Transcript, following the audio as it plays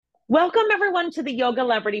Welcome, everyone, to the Yoga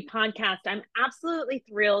Celebrity Podcast. I'm absolutely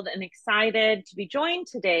thrilled and excited to be joined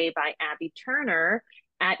today by Abby Turner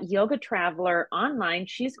at Yoga Traveler Online.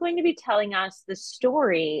 She's going to be telling us the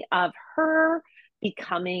story of her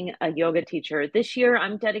becoming a yoga teacher. This year,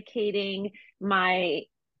 I'm dedicating my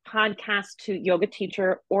podcast to yoga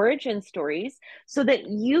teacher origin stories so that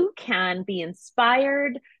you can be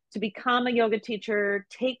inspired to become a yoga teacher,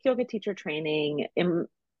 take yoga teacher training,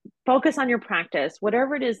 focus on your practice,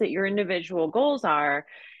 whatever it is that your individual goals are,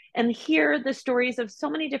 and hear the stories of so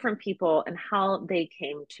many different people and how they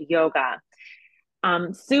came to yoga.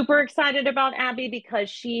 I'm super excited about Abby because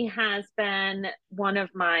she has been one of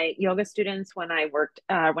my yoga students when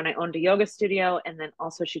when I owned a yoga studio. And then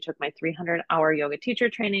also she took my 300-hour yoga teacher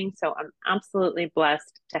training. So I'm absolutely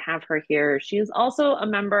blessed to have her here. She is also a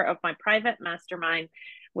member of my private mastermind,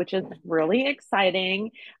 which is really exciting.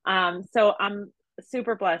 So I'm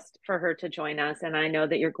super blessed for her to join us. And I know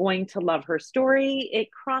that you're going to love her story. It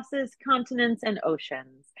crosses continents and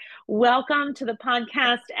oceans. Welcome to the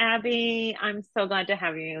podcast, Abby. I'm so glad to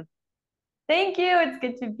have you. Thank you. It's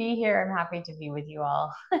good to be here. I'm happy to be with you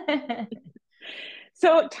all.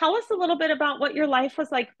 So tell us a little bit about what your life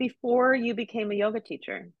was like before you became a yoga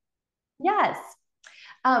teacher. Yes.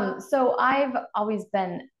 So I've always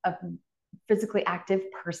been a physically active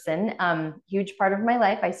person, huge part of my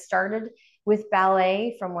life. I started with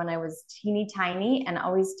ballet from when I was teeny tiny and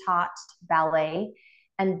always taught ballet.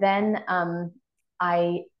 And then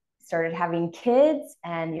I started having kids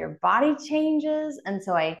and your body changes. And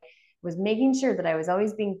so I was making sure that I was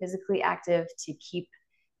always being physically active to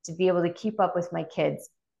be able to keep up with my kids.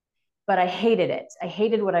 But I hated it. I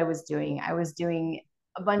hated what I was doing. I was doing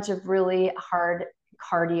a bunch of really hard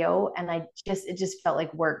cardio and it just felt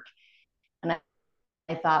like work. And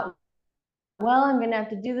I thought, well, I'm going to have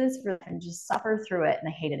to do this and just suffer through it. And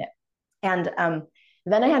I hated it. And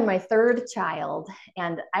then I had my third child,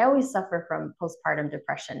 and I always suffer from postpartum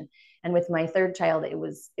depression. And with my third child, it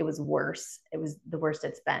was worse. It was the worst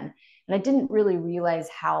it's been. And I didn't really realize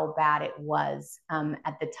how bad it was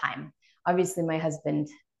at the time. Obviously, my husband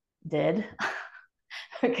did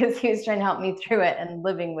because he was trying to help me through it and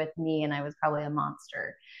living with me, and I was probably a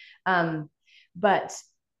monster. Um, but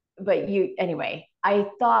anyway, I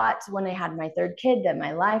thought when I had my third kid that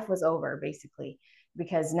my life was over, basically,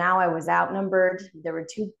 because now I was outnumbered. There were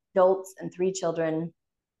two adults and three children,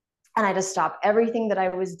 and I just stopped everything that I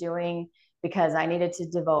was doing because I needed to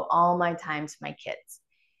devote all my time to my kids.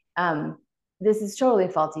 Um, this is totally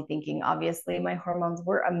faulty thinking. Obviously, my hormones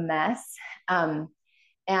were a mess.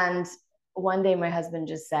 And one day my husband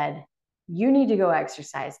just said, "You need to go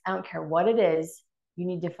exercise. I don't care what it is. You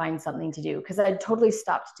need to find something to do." Because I totally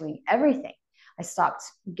stopped doing everything. I stopped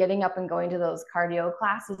getting up and going to those cardio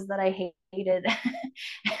classes that I hated.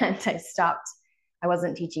 And I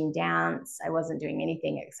wasn't teaching dance. I wasn't doing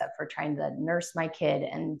anything except for trying to nurse my kid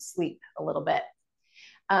and sleep a little bit.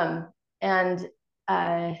 And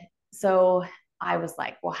so I was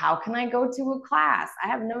like, well, how can I go to a class? I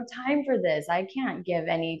have no time for this. I can't give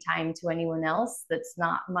any time to anyone else that's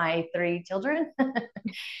not my three children.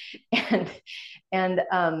 and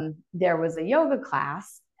there was a yoga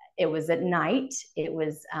class. It was at night. It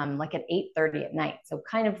was like at 8:30 at night, so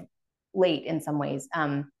kind of late in some ways.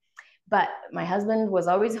 But my husband was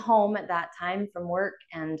always home at that time from work,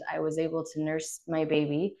 and I was able to nurse my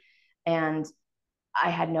baby. And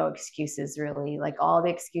I had no excuses, really. Like, all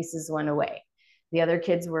the excuses went away. The other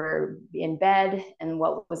kids were in bed, and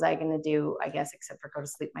what was I going to do, I guess, except for go to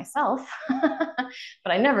sleep myself.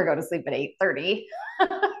 But I never go to sleep at 8:30.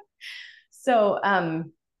 So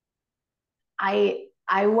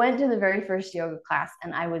I went to the very first yoga class,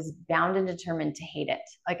 and I was bound and determined to hate it.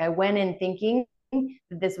 Like, I went in thinking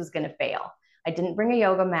that this was going to fail. I didn't bring a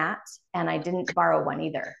yoga mat, and I didn't borrow one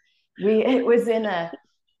either. It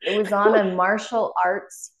was on a martial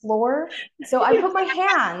arts floor. So I put my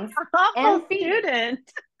hands and feet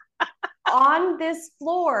Student. on this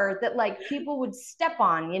floor that like people would step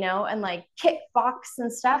on, and like kickbox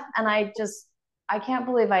and stuff. And I can't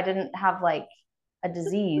believe I didn't have like a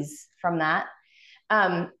disease from that.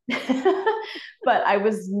 But I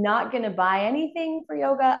was not going to buy anything for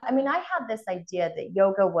yoga. I mean, I had this idea that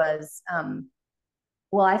yoga was,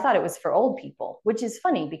 well, I thought it was for old people, which is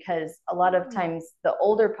funny because a lot of times the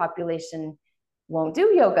older population won't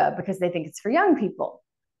do yoga because they think it's for young people.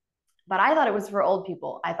 But I thought it was for old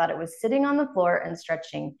people. I thought it was sitting on the floor and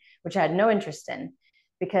stretching, which I had no interest in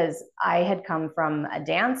because I had come from a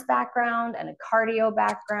dance background and a cardio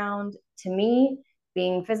background. To me,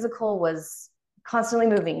 being physical was constantly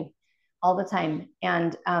moving all the time.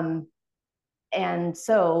 And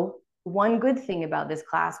so one good thing about this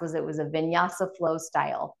class was it was a vinyasa flow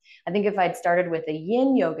style. I think if I'd started with a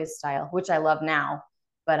yin yoga style, which I love now,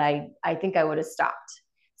 but I think I would have stopped.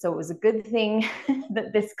 So it was a good thing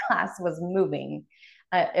that this class was moving.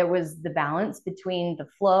 It was the balance between the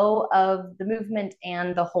flow of the movement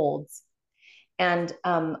and the holds. And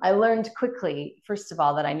I learned quickly, first of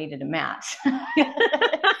all, that I needed a mat.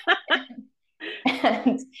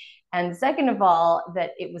 and, and second of all,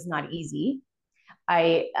 that it was not easy.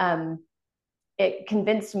 It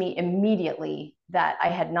convinced me immediately that I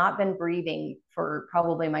had not been breathing for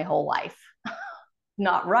probably my whole life.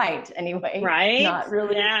 Not right, anyway. Right? Not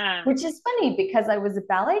really. Yeah. Which is funny because I was a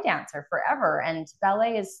ballet dancer forever, and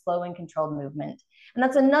ballet is slow and controlled movement. And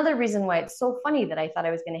that's another reason why it's so funny that I thought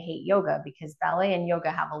I was going to hate yoga, because ballet and yoga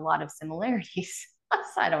have a lot of similarities.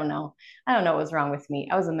 I don't know. I don't know what was wrong with me.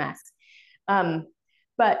 I was a mess. Um,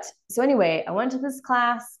 but so anyway, I went to this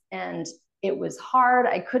class and it was hard.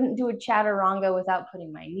 I couldn't do a chaturanga without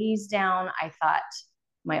putting my knees down. I thought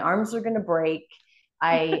my arms are going to break.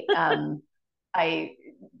 I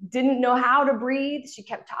didn't know how to breathe. She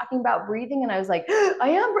kept talking about breathing, and I was like, I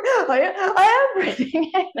am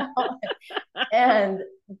breathing.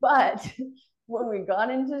 But when we got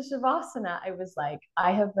into Shavasana, I was like,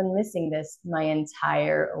 I have been missing this my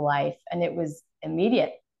entire life. And it was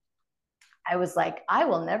immediate. I was like, I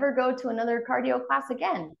will never go to another cardio class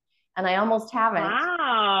again. And I almost haven't.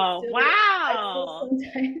 Wow. I still Wow.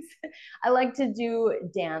 sometimes I like to do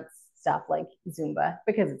dance stuff like Zumba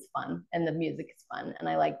because it's fun and the music is fun and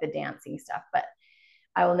I like the dancing stuff. But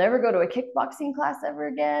I will never go to a kickboxing class ever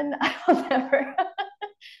again. I will never.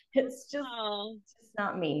 It's just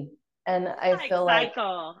not me. And I Like feel like,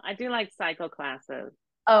 cycle. I do like cycle classes.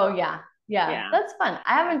 oh yeah, yeah, Yeah. that's fun.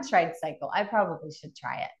 I haven't tried cycle. I probably should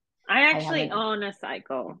try it. I I actually haven't. own a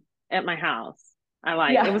cycle at my house.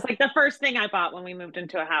 It Yeah, was like the first thing I bought when we moved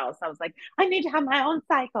into a house. I was like, I need to have my own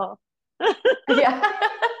cycle. yeah.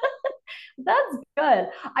 That's good.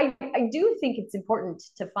 I do think it's important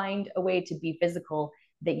to find a way to be physical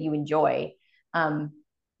that you enjoy, um,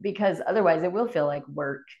 because otherwise it will feel like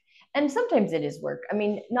work. And sometimes it is work. I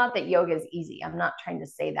mean, not that yoga is easy. I'm not trying to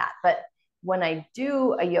say that. But when I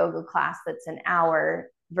do a yoga class that's an hour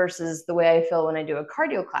versus the way I feel when I do a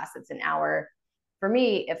cardio class that's an hour, for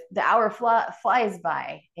me, if the hour flies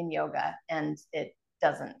by in yoga and it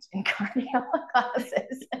doesn't in cardio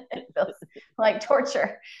classes, it feels like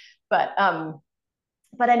torture. But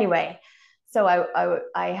anyway, so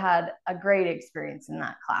I had a great experience in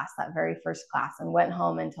that class, that very first class, and went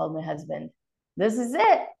home and told my husband, "This is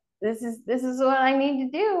it. This is what I need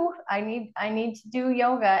to do. I need to do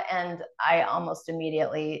yoga." And I almost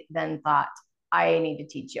immediately then thought, I need to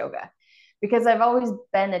teach yoga, because I've always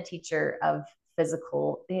been a teacher of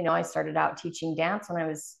physical. I started out teaching dance when I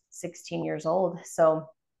was 16 years old, so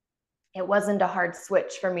it wasn't a hard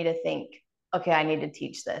switch for me to think, okay, I need to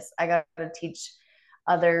teach this. I got to teach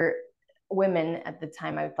other women. At the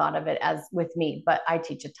time, I thought of it as with me, but I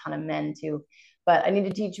teach a ton of men too. But I need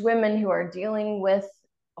to teach women who are dealing with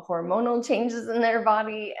hormonal changes in their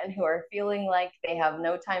body and who are feeling like they have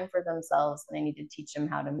no time for themselves. And I need to teach them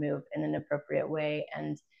how to move in an appropriate way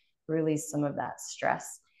and release some of that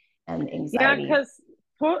stress and Yeah, anxiety. because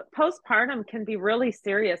postpartum can be really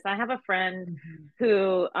serious. I have a friend Mm-hmm.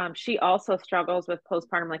 who she also struggles with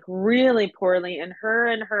postpartum like really poorly, and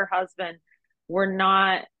her husband were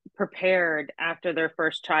not prepared after their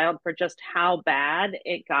first child for just how bad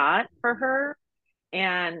it got for her.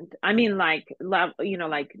 And I mean, like,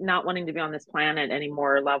 like not wanting to be on this planet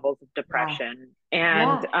anymore, levels of Yeah. depression.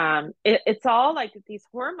 And Yeah. it's all like these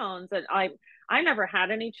hormones. And I never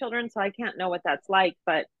had any children, so I can't know what that's like.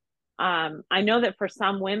 But I know that for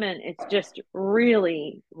some women, it's just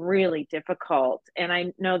really, really difficult. And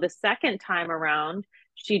I know the second time around,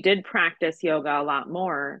 she did practice yoga a lot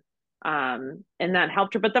more, and that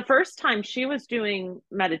helped her. But the first time, she was doing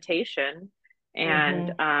meditation, and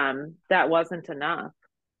Mm-hmm. that wasn't enough.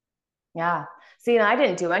 Yeah. See, and I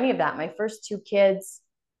didn't do any of that. My first two kids,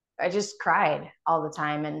 I just cried all the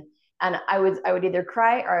time, and I would either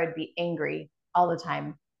cry or I'd be angry all the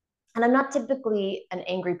time. And I'm not typically an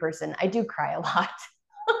angry person. I do cry a lot.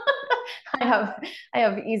 I have I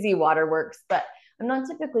have easy waterworks, but I'm not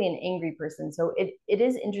typically an angry person. So it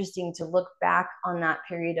is interesting to look back on that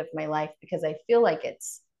period of my life, because I feel like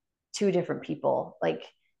it's two different people. Like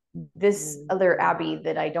this other Abby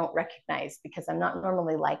that I don't recognize, because I'm not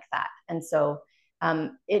normally like that. And so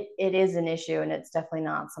it is an issue, and it's definitely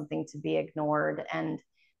not something to be ignored. And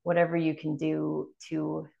whatever you can do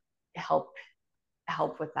to help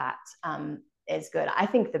with that is good. I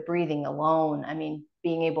think the breathing alone, I mean,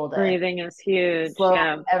 being able to Breathing is huge. slow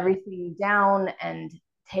Yeah. everything down and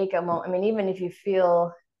take a moment. I mean, even if you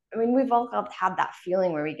feel, I mean, we've all had that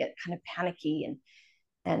feeling where we get kind of panicky,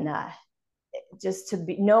 and just to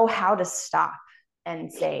know how to stop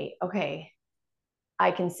and say, okay,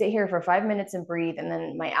 I can sit here for 5 minutes and breathe, and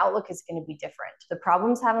then my outlook is going to be different. The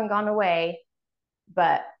problems haven't gone away,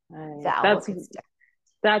 but the outlook is different.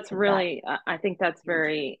 That's really, I think that's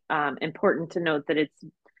very important to note, that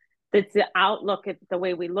it's the outlook, the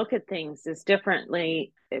way we look at things is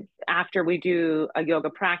differently after we do a yoga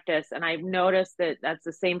practice. And I've noticed that that's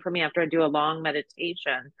the same for me after I do a long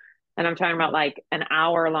meditation. And I'm talking about like an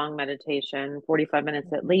hour long meditation, 45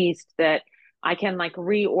 minutes at least, that I can like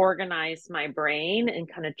reorganize my brain and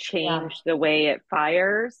kind of change the way it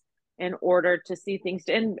fires in order to see things.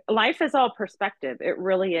 And life is all perspective. It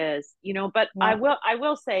really is, you know, but I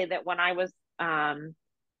will say that when I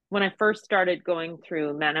first started going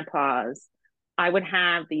through menopause, I would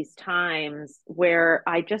have these times where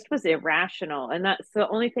I just was irrational. And that's the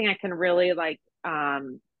only thing I can really like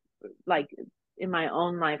in my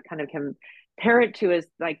own life kind of compare it to, is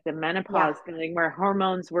like the menopause feeling where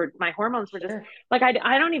my hormones were just like,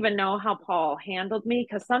 I don't even know how Paul handled me,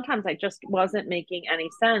 because sometimes I just wasn't making any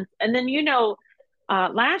sense. And then, you know,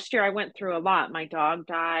 last year I went through a lot. My dog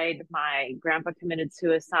died. My grandpa committed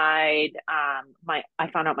suicide. I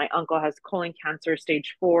found out my uncle has colon cancer,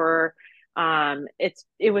 stage 4.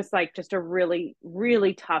 It was like just a really,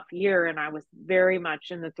 really tough year. And I was very much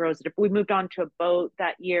in the throes of it. We moved on to a boat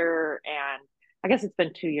that year, and I guess it's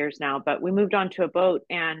been 2 years now, but we moved on to a boat,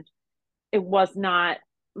 and it was not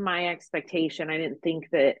my expectation.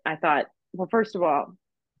 I thought, well, first of all,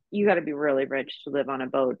 you got to be really rich to live on a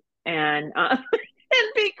boat and and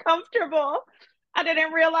be comfortable. I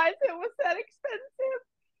didn't realize it was that expensive.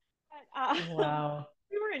 But, wow.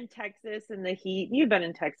 We were in Texas in the heat. You've been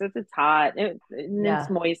in Texas. It's hot. It's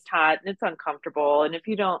moist hot, and it's uncomfortable. And if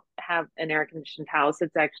you don't have an air conditioned house,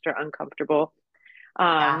 it's extra uncomfortable.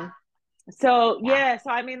 So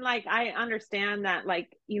I mean, like, I understand that,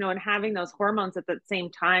 like, you know, and having those hormones at the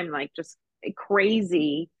same time, like, just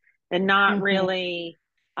crazy, and not really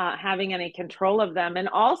having any control of them. And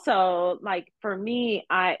also, like, for me,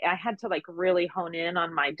 I had to like really hone in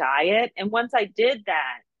on my diet. And once I did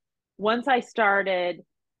that, once I started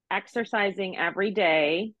exercising every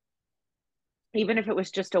day, even if it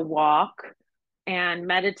was just a walk, and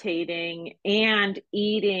meditating and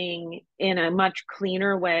eating in a much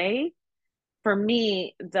cleaner way, for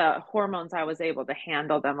me, the hormones, I was able to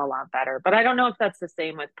handle them a lot better. But I don't know if that's the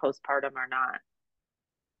same with postpartum or not.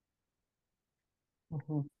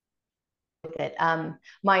 With it,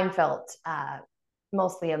 mine felt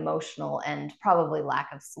mostly emotional and probably lack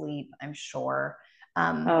of sleep, I'm sure.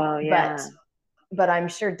 But I'm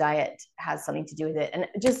sure diet has something to do with it. And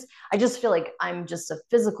I just feel like I'm just a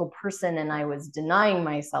physical person, and I was denying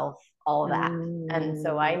myself all of that. And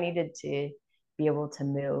so I needed to be able to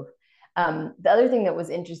move. The other thing that was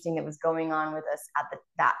interesting that was going on with us at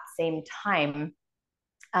that same time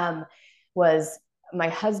was my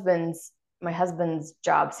husband's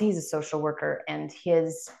job. So he's a social worker, and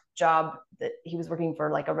his job, that he was working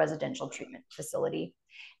for like a residential treatment facility,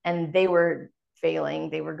 and they were failing.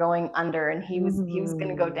 They were going under, and he was going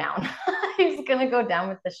to go down. He was going to go down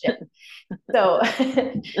with the ship. So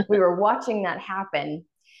we were watching that happen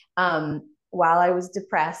while I was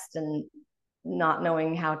depressed and not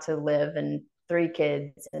knowing how to live, and 3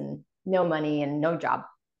 kids and no money and no job.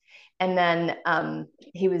 And then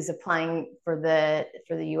he was applying for the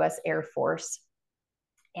US Air Force,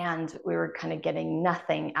 and we were kind of getting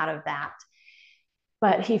nothing out of that.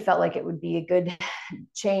 But he felt like it would be a good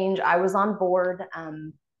change. I was on board.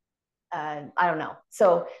 I don't know.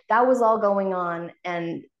 So that was all going on.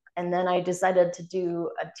 And then I decided to do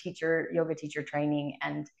a yoga teacher training,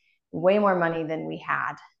 and way more money than we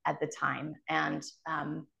had at the time. And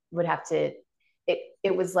would have to,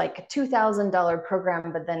 it was like a $2,000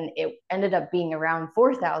 program, but then it ended up being around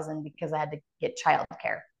 $4,000 because I had to get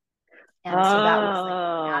childcare. And so that was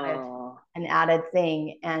like an added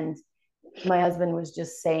thing. And my husband was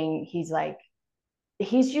just saying, he's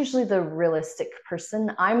usually the realistic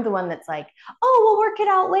person. I'm the one that's like, oh, we'll work it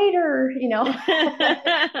out later, you know.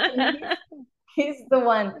 he's the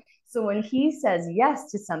one. So when he says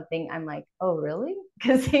yes to something, I'm like, oh, really?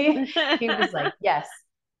 Because he was like, yes,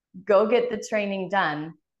 go get the training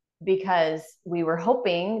done, because we were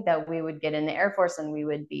hoping that we would get in the Air Force and we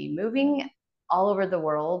would be moving all over the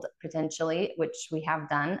world potentially, which we have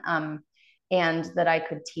done. And that I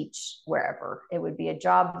could teach wherever. It would be a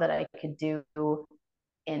job that I could do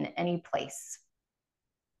in any place.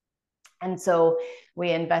 And so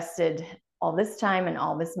we invested all this time and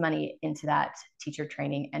all this money into that teacher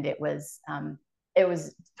training. And it was it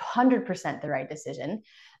was 100% the right decision.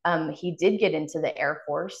 He did get into the Air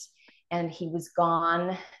Force, and he was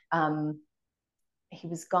gone. He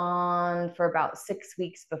was gone for about 6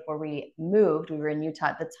 weeks before we moved. We were in Utah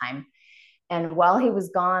at the time. And while he was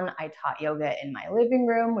gone, I taught yoga in my living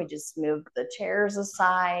room. We just moved the chairs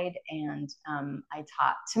aside, and I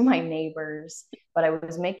taught to my neighbors, but I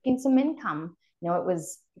was making some income. It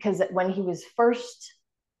was because when he first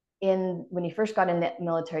got in the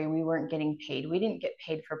military, we weren't getting paid. We didn't get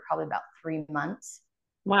paid for probably about 3 months.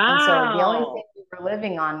 Wow. And so the only thing we were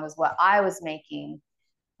living on was what I was making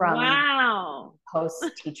from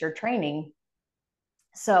post-teacher training.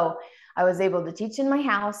 So I was able to teach in my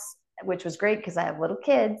house, which was great because I have little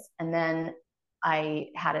kids. And then I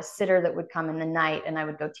had a sitter that would come in the night, and I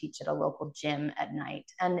would go teach at a local gym at night.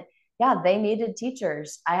 And yeah, they needed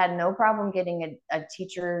teachers. I had no problem getting a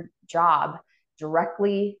teacher job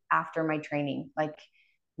directly after my training, like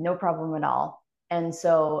no problem at all. And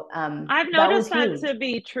so I've noticed that to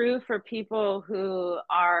be true for people who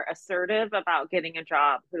are assertive about getting a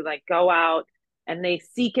job, who like go out and they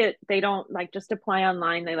seek it. They don't like just apply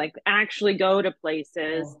online. They like actually go to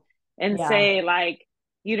places and say like,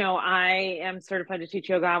 I am certified to teach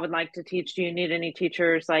yoga. I would like to teach. Do you need any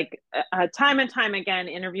teachers? Like time and time again,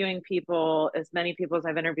 interviewing people, as many people as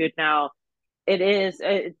I've interviewed now,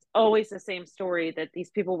 it's always the same story that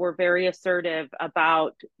these people were very assertive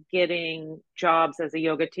about getting jobs as a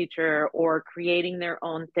yoga teacher or creating their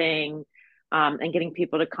own thing, and getting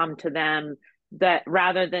people to come to them, that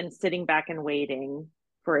rather than sitting back and waiting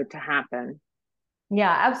for it to happen.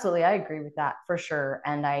 Yeah, absolutely. I agree with that for sure.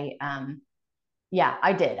 And I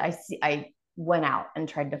did. I went out and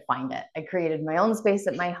tried to find it. I created my own space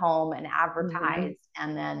at my home and advertised,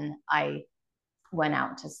 and then I went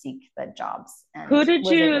out to seek the jobs. And who did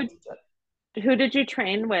you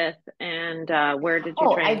train with, and where did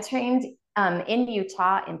you train? I trained in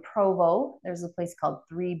Utah in Provo. There's a place called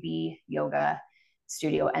 3B Yoga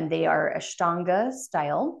Studio, and they are Ashtanga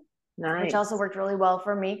style, which also worked really well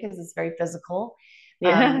for me because it's very physical.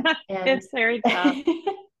 Yeah, it's very tough.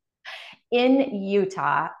 In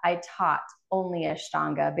Utah, I taught only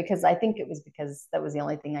Ashtanga because I think it was because that was the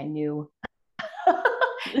only thing I knew.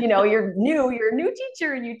 You're a new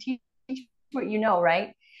teacher, and you teach what you know,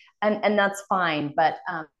 right? And that's fine. But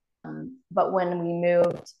when we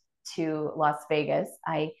moved to Las Vegas,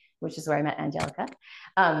 which is where I met Angelica,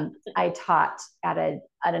 I taught at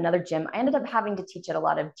another gym. I ended up having to teach at a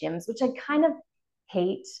lot of gyms, which I kind of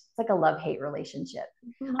hate. It's like a love-hate relationship.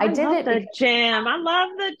 I love the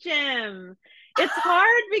gym. It's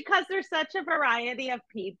hard because there's such a variety of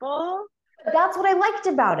people. That's what I liked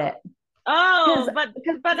about it. Oh, but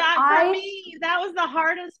for me, that was the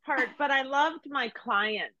hardest part. But I loved my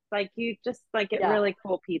clients. Like you just like get really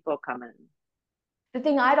cool people coming. The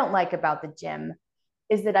thing I don't like about the gym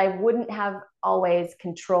is that I wouldn't have always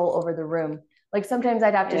control over the room. Like sometimes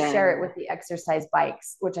I'd have to share it with the exercise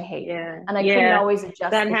bikes, which I hate. Yeah. And I couldn't always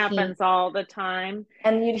adjust. That happens all the time.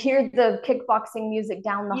 And you'd hear the kickboxing music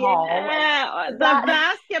down the hall. Yeah. The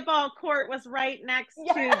basketball court was right next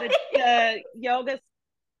to the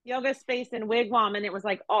yoga space in Wigwam, and it was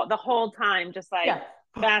like the whole time just like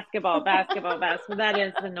basketball. That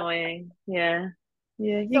is annoying. Yeah.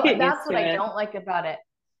 So that's what I don't like about it.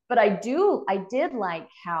 But I did like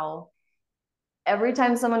how every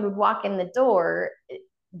time someone would walk in the door,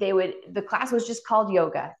 the class was just called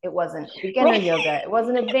yoga. It wasn't beginner yoga. It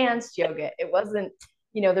wasn't advanced yoga. It wasn't,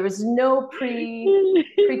 there was no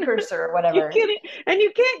precursor or whatever. And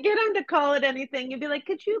you can't get them to call it anything. You'd be like,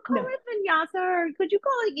 could you call it vinyasa, or could you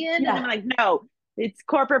call it yin? And I'm like, no, it's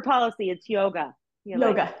corporate policy. It's yoga. Yoga.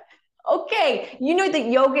 Like, okay. You know that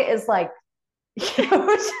yoga is like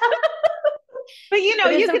but you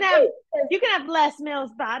can have Les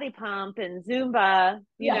Mills body pump and Zumba,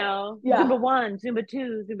 Zumba 1, Zumba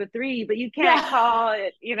 2, Zumba 3, but you can't call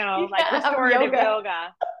it, like restorative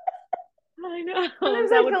yoga. I know.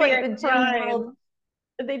 Sometimes I feel like the gym world,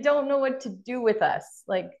 they don't know what to do with us.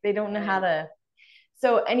 Like they don't know how to.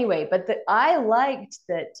 So anyway, but I liked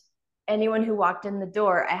that anyone who walked in the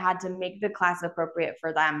door, I had to make the class appropriate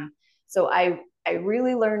for them. So I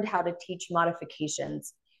really learned how to teach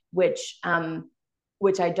modifications, which I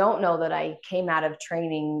don't know that I came out of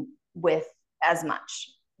training with as much,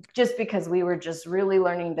 just because we were just really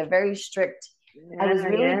learning the very strict. I was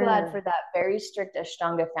really glad for that very strict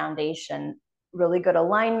Ashtanga foundation, really good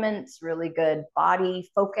alignments, really good body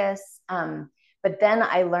focus. But then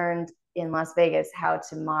I learned in Las Vegas how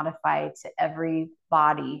to modify to every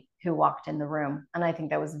body who walked in the room. And I think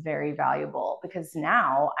that was very valuable, because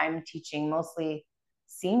now I'm teaching mostly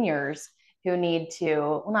seniors who need to,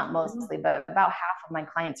 well, not mostly, but about half of my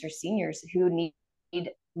clients are seniors who need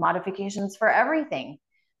need modifications for everything,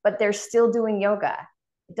 but they're still doing yoga.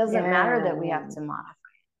 It doesn't matter that we have to modify.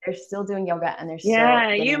 They're still doing yoga and they're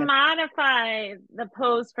still You modify the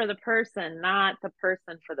pose for the person, not the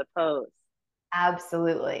person for the pose.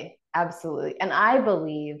 Absolutely. Absolutely. And I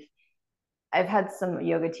believe I've had some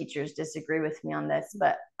yoga teachers disagree with me on this,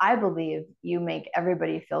 but I believe you make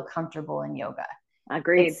everybody feel comfortable in yoga.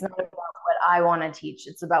 Agreed. It's not about what I want to teach.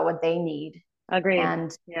 It's about what they need. Agreed.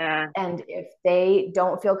 And if they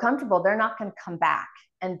don't feel comfortable, they're not going to come back.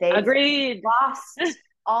 And they've lost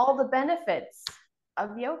all the benefits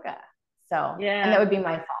of yoga. So, and that would be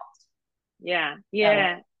my fault. Yeah.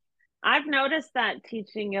 Yeah. I've noticed that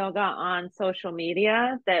teaching yoga on social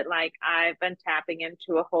media, that like I've been tapping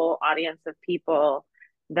into a whole audience of people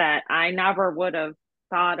that I never would have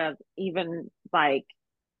thought of, even like,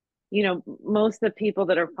 you know, most of the people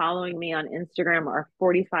that are following me on Instagram are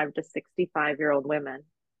 45 to 65-year-old women.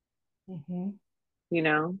 You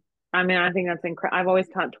know, I mean, I think that's incredible. I've always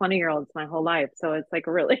taught 20-year-olds my whole life. So it's like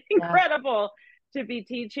really incredible to be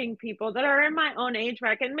teaching people that are in my own age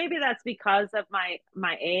bracket. And maybe that's because of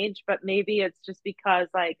my age, but maybe it's just because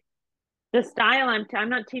like the style I'm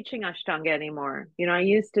not teaching Ashtanga anymore. You know, I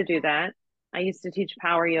used to do that. I used to teach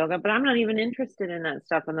power yoga, but I'm not even interested in that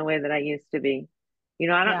stuff in the way that I used to be. You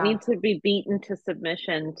know, I don't need to be beaten to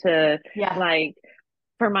submission to like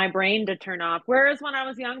for my brain to turn off. Whereas when I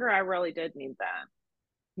was younger, I really did need that.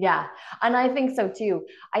 Yeah. And I think so too.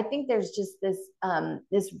 I think there's just this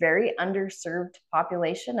this very underserved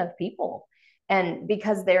population of people. And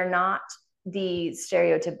because they're not the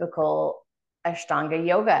stereotypical Ashtanga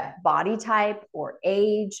yoga body type or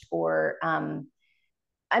age or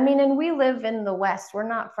I mean, and we live in the West. We're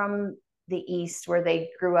not from the East where they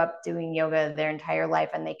grew up doing yoga their entire life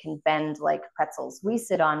and they can bend like pretzels. We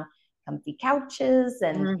sit on comfy couches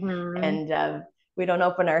and we don't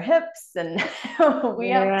open our hips, and we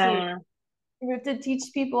have to teach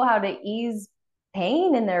people how to ease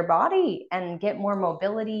pain in their body and get more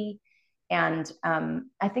mobility. And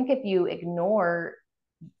I think if you ignore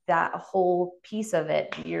that whole piece of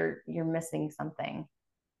it, you're missing something.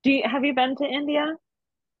 Have you been to India?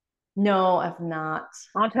 No, I've not.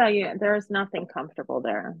 I'll tell you, there's nothing comfortable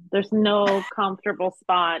there. There's no comfortable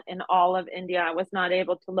spot in all of India. I was not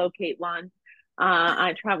able to locate one.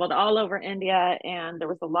 I traveled all over India and there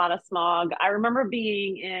was a lot of smog. I remember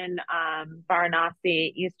being in Varanasi.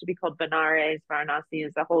 It used to be called Benares. Varanasi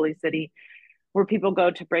is a holy city where people go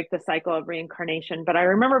to break the cycle of reincarnation. But I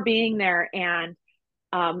remember being there and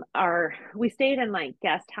we stayed in like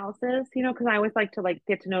guest houses, you know, because I always like to like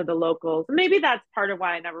get to know the locals. Maybe that's part of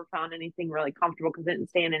why I never found anything really comfortable, because I didn't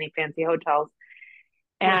stay in any fancy hotels.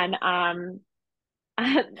 And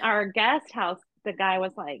our guest house, the guy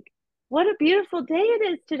was like, "What a beautiful day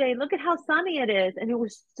it is today. Look at how sunny it is." And it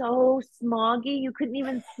was so smoggy, you couldn't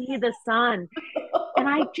even see the sun. And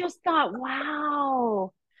I just thought,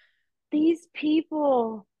 wow, these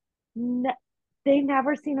people, they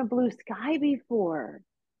never seen a blue sky before.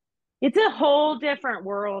 It's a whole different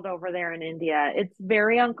world over there in India. It's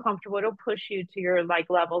very uncomfortable. It'll push you to your like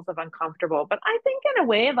levels of uncomfortable. But I think in a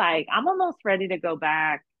way, like I'm almost ready to go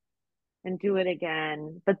back and do it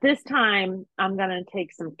again. But this time I'm gonna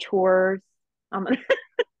take some tours. I'm gonna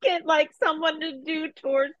get like someone to do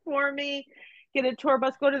tours for me, get a tour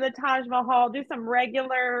bus, go to the Taj Mahal, do some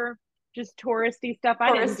regular just touristy stuff.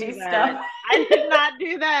 I didn't do that. I did not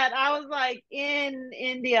do that. I was like in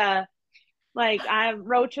India, like I have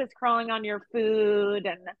roaches crawling on your food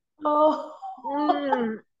and it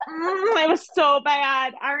was so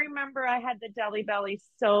bad. I remember I had the Delhi belly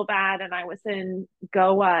so bad, and I was in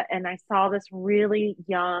Goa and I saw this really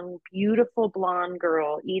young, beautiful blonde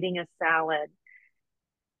girl eating a salad.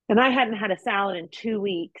 And I hadn't had a salad in 2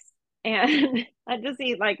 weeks. And I just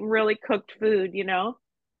eat like really cooked food, you know?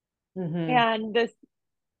 And this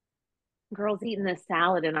girl's eating this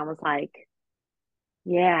salad, and I was like,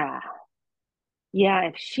 yeah,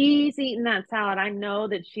 if she's eating that salad, I know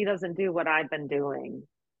that she doesn't do what I've been doing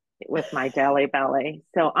with my Delhi belly.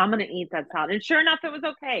 So I'm going to eat that salad. And sure enough, it was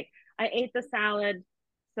okay. I ate the salad.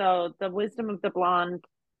 So the wisdom of the blonde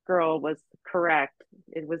girl was correct.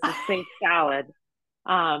 It was a safe salad.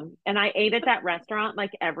 And I ate at that restaurant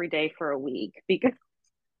like every day for a week because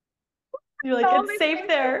you're like, it's safe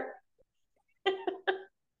there.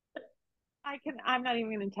 I'm not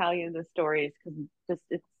even going to tell you the stories because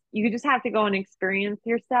you just have to go and experience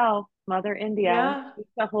yourself, Mother India. Yeah, it's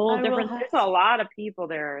a whole different. There's a lot of people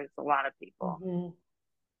there. It's a lot of people.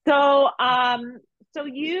 So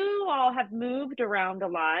you all have moved around a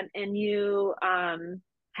lot, and you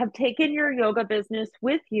have taken your yoga business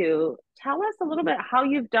with you. Tell us a little bit how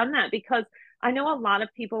you've done that, because I know a lot of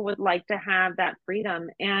people would like to have that freedom,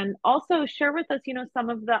 and also share with us, some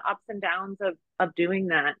of the ups and downs of doing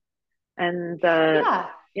that. And Yeah.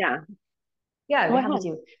 yeah, Yeah, I'd go be happy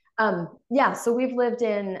ahead. to. Yeah, so we've lived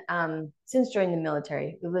in since joining the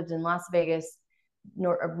military. We lived in Las Vegas,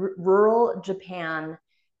 rural Japan,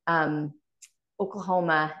 um,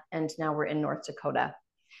 Oklahoma, and now we're in North Dakota.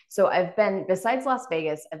 So I've been, besides Las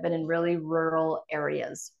Vegas, I've been in really rural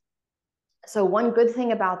areas. So one good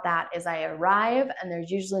thing about that is I arrive and there's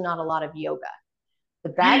usually not a lot of yoga. The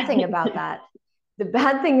bad thing about that, the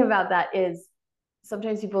bad thing about that is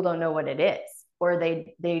sometimes people don't know what it is, or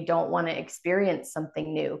they don't want to experience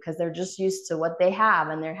something new because they're just used to what they have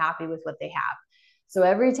and they're happy with what they have. So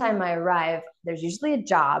every time I arrive, there's usually a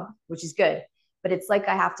job, which is good, but it's like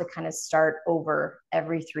I have to kind of start over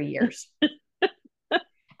every 3 years.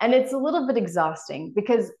 And it's a little bit exhausting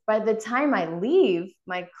because by the time I leave,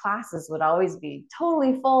 my classes would always be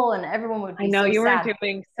totally full and everyone would I be know so you were sad.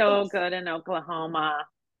 doing so good in Oklahoma.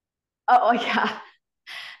 Oh, yeah.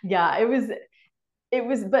 Yeah, it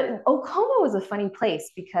was, but Oklahoma was a funny place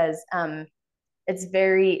because it's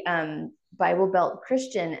very Bible Belt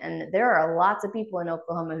Christian, and there are lots of people in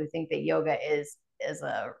Oklahoma who think that yoga is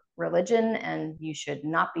a religion and you should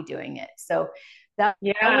not be doing it. So that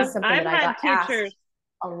Yeah, was something that I got asked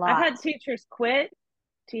a I've lot. had teachers quit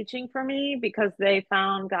teaching for me because they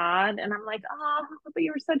found God. And I'm like, oh, but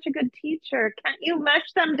you were such a good teacher. Can't you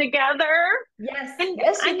mesh them together? Yes, And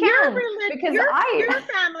yes, you and can because your I,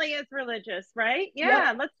 family is religious, right? yep,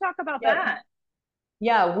 Yeah, let's talk about yep, that.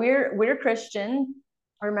 yeah, we're Christian.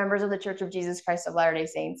 We're members of the Church of Jesus Christ of Latter-day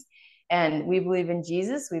Saints. And we believe in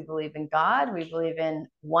Jesus, we believe in God, we believe in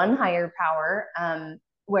one higher power.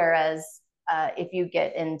 Whereas if you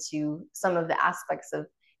get into some of the aspects of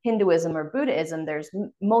Hinduism or Buddhism, there's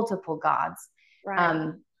multiple gods.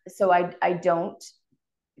 Right. So I don't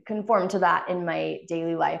conform to that in my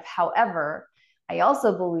daily life. However, I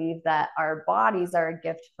also believe that our bodies are a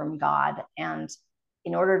gift from God. And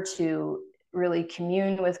in order to really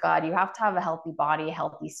commune with God, you have to have a healthy body, a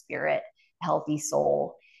healthy spirit, a healthy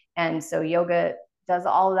soul. And so yoga does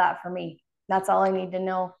all of that for me. That's all I need to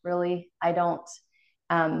know, really. I don't,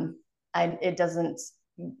 it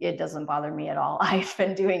doesn't bother me at all. I've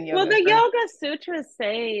been doing Well, yoga the for, Yoga Sutras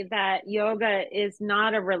say that yoga is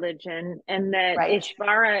not a religion and that right.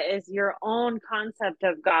 Ishvara is your own concept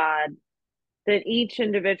of God, that each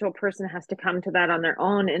individual person has to come to that on their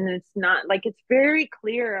own. And it's not like, it's very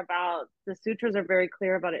clear about, the sutras are very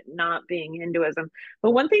clear about it not being Hinduism.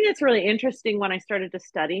 But one thing that's really interesting when I started to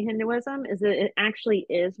study Hinduism is that it actually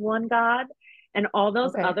is one God, and all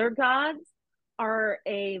those Okay. other gods are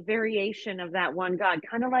a variation of that one God,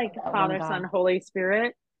 kind of like That one Father, Son, God. Holy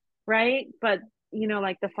Spirit, right? But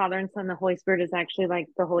like the Father and Son, the Holy Spirit is actually like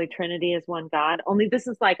the Holy Trinity is one God. Only this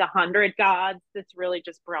is like 100 gods. That's really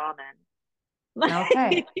just Brahman.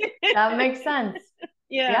 Okay. That makes sense.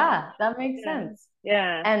 Yeah, Yeah, that makes yeah, sense.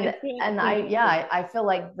 yeah. And It's and really I yeah, interesting. I feel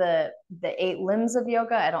like the eight limbs of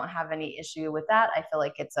yoga, I don't have any issue with that. I feel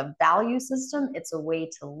like it's a value system, it's a way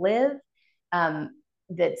to live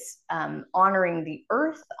that's honoring the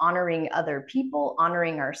earth, honoring other people,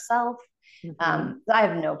 honoring ourselves. Hmm. I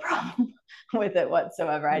have no problem with it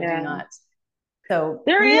whatsoever. I do Yeah. not. So,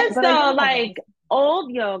 There yeah, is but I though do have like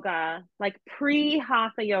old yoga, like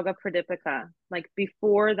pre-Hatha Yoga Pradipika, like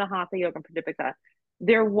before the Hatha Yoga Pradipika,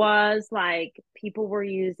 there was like people were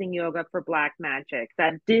using yoga for black magic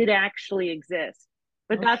that did actually exist.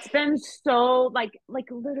 But that's okay. been so like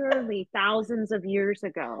literally thousands of years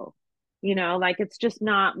ago. Like it's just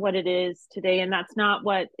not what it is today, and that's not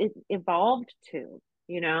what it evolved to.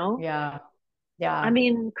 Yeah. I Yeah.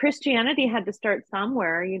 mean, Christianity had to start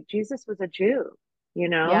somewhere. Jesus was a Jew, you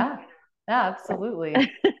know? Yeah. Yeah, absolutely.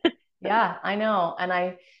 Yeah, I know. And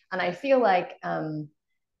I feel like uh,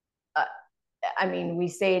 I mean, we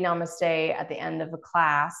say namaste at the end of a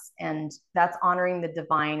class, and that's honoring the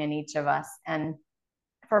divine in each of us. And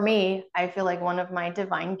for me, I feel like one of my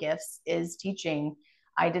divine gifts is teaching.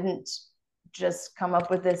 I didn't just come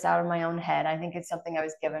up with this out of my own head. I think it's something I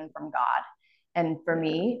was given from God. And for Yeah.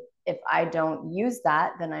 me, if I don't use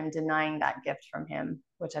that, then I'm denying that gift from him,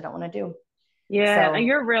 which I don't want to do. Yeah, and So,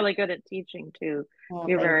 you're really good at teaching too. well,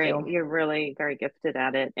 thank you. You're really very gifted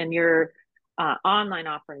at it. And your online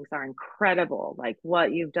offerings are incredible. Like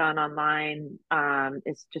what you've done online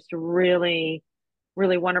is just really,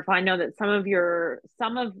 really wonderful. I know that some of your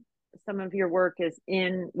work is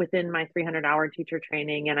within my 300-hour teacher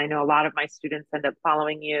training, and I know a lot of my students end up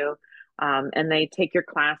following you, and they take your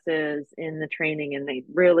classes in the training, and they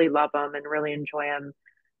really love them and really enjoy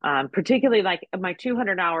them. Particularly like my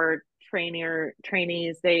 200-hour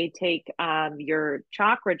trainees, they take your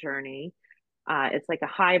chakra journey, It's like a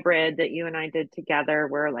hybrid that you and I did together,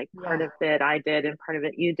 where like part Yeah. of it I did and part of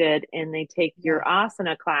it you did. And they take your Yeah.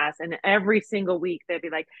 asana class, and every single week they'd be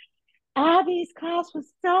like, Abby's class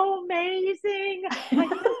was so amazing. I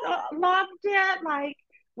just loved it. Like,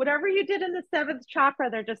 whatever you did in the seventh chakra,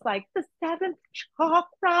 they're just like, the seventh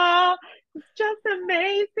chakra is just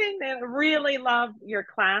amazing. They really love your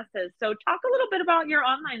classes. So, talk a little bit about your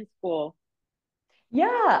online school.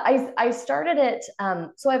 Yeah, I started it.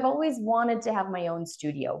 So I've always wanted to have my own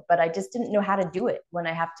studio, but I just didn't know how to do it when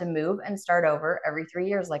I have to move and start over every 3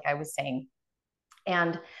 years, like I was saying.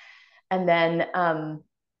 And and then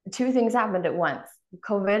two things happened at once.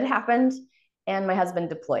 COVID happened, and my husband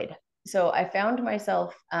deployed. So I found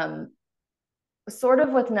myself sort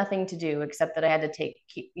of with nothing to do except that I had to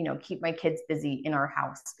keep my kids busy in our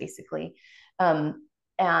house, basically.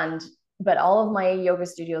 And but all of my yoga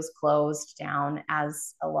studios closed down,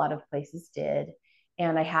 as a lot of places did.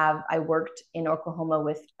 And I worked in Oklahoma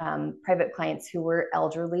with private clients who were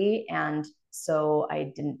elderly, and so I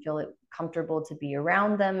didn't feel it comfortable to be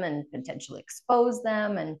around them and potentially expose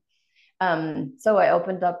them. And so I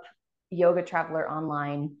opened up Yoga Traveler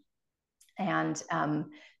online, and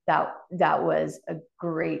that was a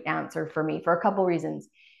great answer for me for a couple reasons.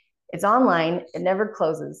 It's online, it never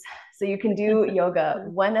closes. So you can do yoga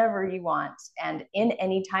whenever you want and in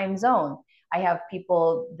any time zone. I have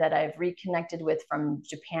people that I've reconnected with from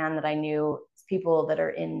Japan that I knew, people that are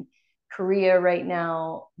in Korea right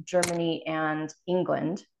now, Germany, and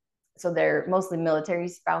England. So they're mostly military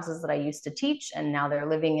spouses that I used to teach, and now they're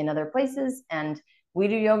living in other places. And we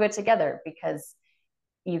do yoga together because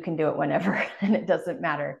you can do it whenever and it doesn't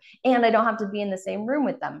matter. And I don't have to be in the same room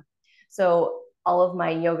with them. So all of my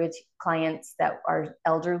yoga clients that are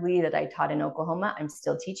elderly that I taught in Oklahoma, I'm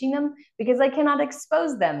still teaching them because I cannot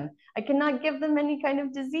expose them. I cannot give them any kind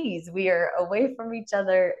of disease. We are away from each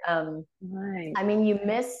other. Right. I mean, you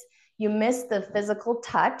miss the physical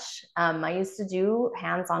touch. I used to do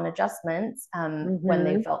hands-on adjustments when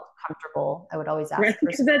they Mm-hmm. felt comfortable. I would always ask for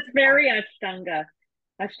Because support. that's very Ashtanga.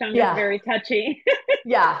 Ashtanga is Yeah, very touchy.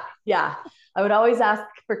 yeah, yeah. I would always ask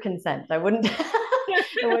for consent. I wouldn't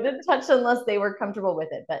I wouldn't touch unless they were comfortable with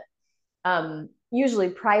it. But usually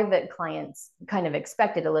private clients kind of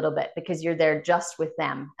expect it a little bit because you're there just with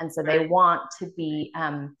them. And so they Right. want to be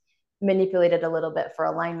manipulated a little bit for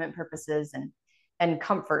alignment purposes and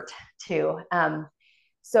comfort too.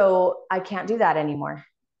 So I can't do that anymore.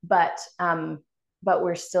 But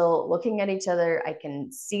we're still looking at each other. I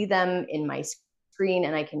can see them in my screen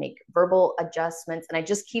and I can make verbal adjustments. And I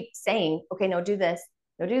just keep saying, okay, no, do this,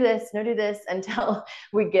 no, do this, no, do this until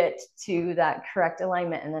we get to that correct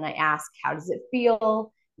alignment. And then I ask, how does it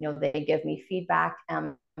feel? They give me feedback.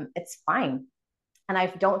 It's fine. And I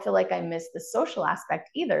don't feel like I miss the social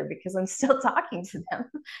aspect either because I'm still talking to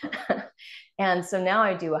them. And so now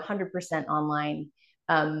I do 100% online.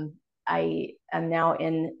 I am now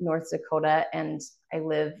in North Dakota and I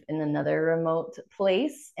live in another remote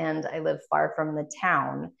place and I live far from the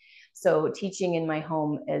town. So teaching in my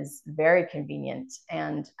home is very convenient,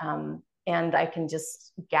 and I can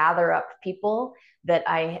just gather up people that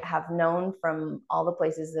I have known from all the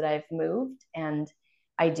places that I've moved, and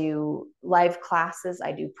I do live classes,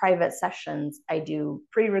 I do private sessions, I do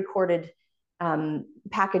pre-recorded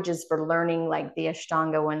packages for learning, like the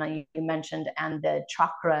Ashtanga one you mentioned, and the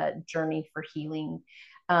chakra journey for healing.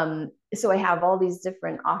 So I have all these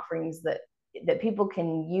different offerings that people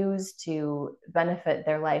can use to benefit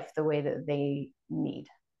their life the way that they need.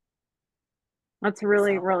 That's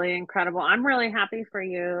really, So, really incredible. I'm really happy for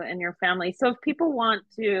you and your family. So, if people want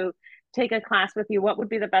to take a class with you, what would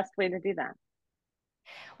be the best way to do that?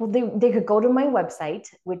 well, they could go to my website,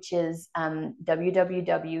 which is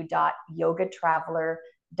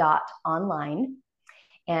www.yogatraveler.online.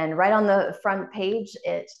 And right on the front page,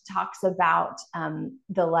 it talks about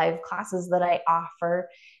the live classes that I offer,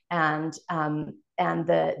 and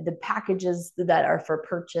the packages that are for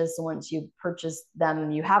purchase. Once you purchase them,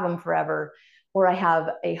 you have them forever. Or I have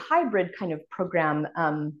a hybrid kind of program,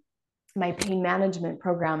 my pain management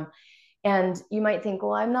program. And you might think,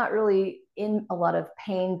 well, I'm not really in a lot of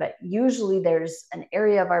pain, but usually there's an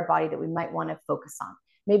area of our body that we might want to focus on.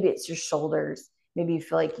 Maybe it's your shoulders. Maybe you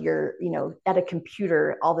feel like you're, at a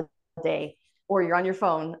computer all the day, or you're on your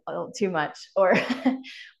phone too much, or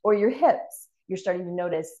or your hips. You're starting to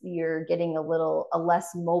notice you're getting a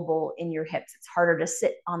less mobile in your hips. It's harder to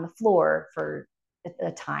sit on the floor for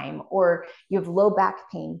a time, or you have low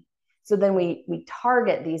back pain. So then we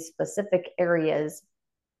target these specific areas,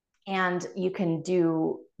 and you can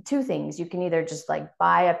do two things. You can either just like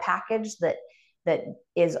buy a package that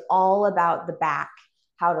is all about the back,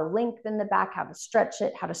 how to lengthen the back, how to stretch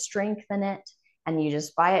it, how to strengthen it, and you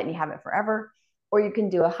just buy it and you have it forever. Or you can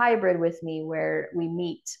do a hybrid with me where we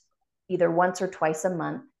meet either once or twice a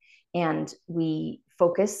month and we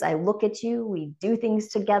focus. I look at you, we do things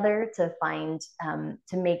together to find,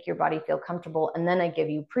 to make your body feel comfortable. And then I give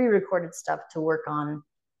you pre-recorded stuff to work on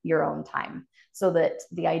your own time. So that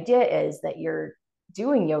the idea is that you're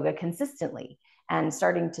doing yoga consistently and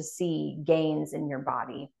starting to see gains in your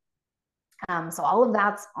body. So all of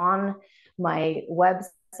that's on my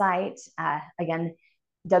website. Again,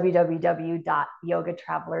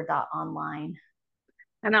 www.yogatraveler.online.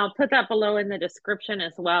 And I'll put that below in the description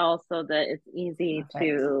as well so that it's easy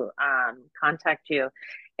to contact you.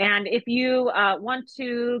 And if you want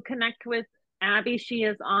to connect with Abby, she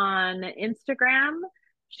is on Instagram.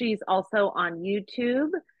 She's also on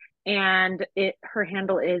YouTube. And her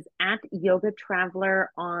handle is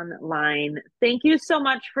 @YogaTravelerOnline. Thank you so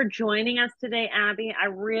much for joining us today, Abby. I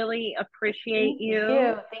really appreciate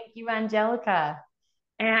you. Thank you, Angelica.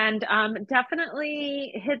 And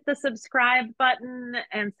definitely hit the subscribe button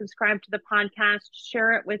and subscribe to the podcast.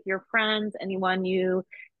 Share it with your friends, anyone you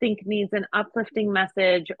think needs an uplifting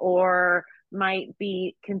message or might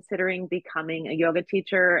be considering becoming a yoga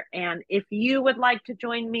teacher. And if you would like to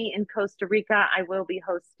join me in Costa Rica, I will be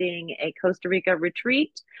hosting a Costa Rica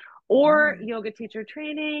retreat or yoga teacher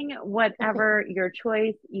training, whatever your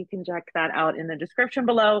choice. You can check that out in the description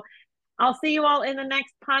below. I'll see you all in the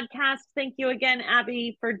next podcast. Thank you again,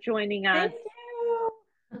 Abby, for joining us. Thank you.